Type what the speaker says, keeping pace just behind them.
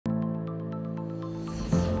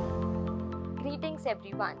Greetings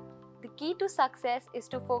everyone. The key to success is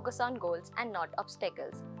to focus on goals and not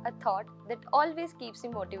obstacles, a thought that always keeps me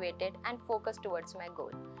motivated and focused towards my goal.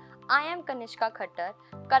 I am Kanishka Khattar,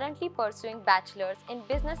 currently pursuing Bachelor's in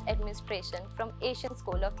Business Administration from Asian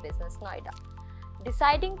School of Business, Noida.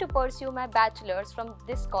 Deciding to pursue my Bachelor's from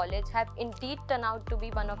this college have indeed turned out to be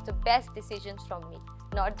one of the best decisions from me,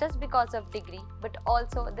 not just because of degree but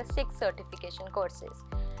also the 6 certification courses.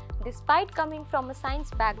 Despite coming from a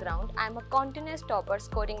science background, I am a continuous topper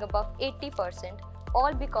scoring above 80%,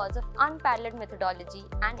 all because of unparalleled methodology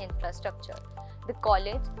and infrastructure. The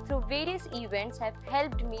college, through various events, have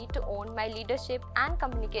helped me to own my leadership and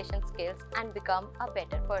communication skills and become a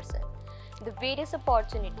better person. The various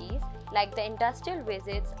opportunities like the industrial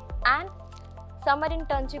visits and summer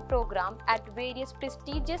internship program at various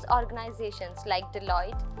prestigious organizations like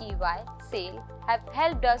Deloitte, EY, SAIL have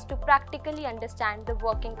helped us to practically understand the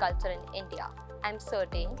working culture in India. I am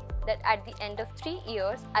certain that at the end of 3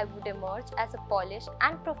 years, I would emerge as a polished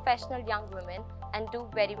and professional young woman and do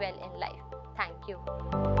very well in life. Thank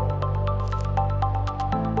you.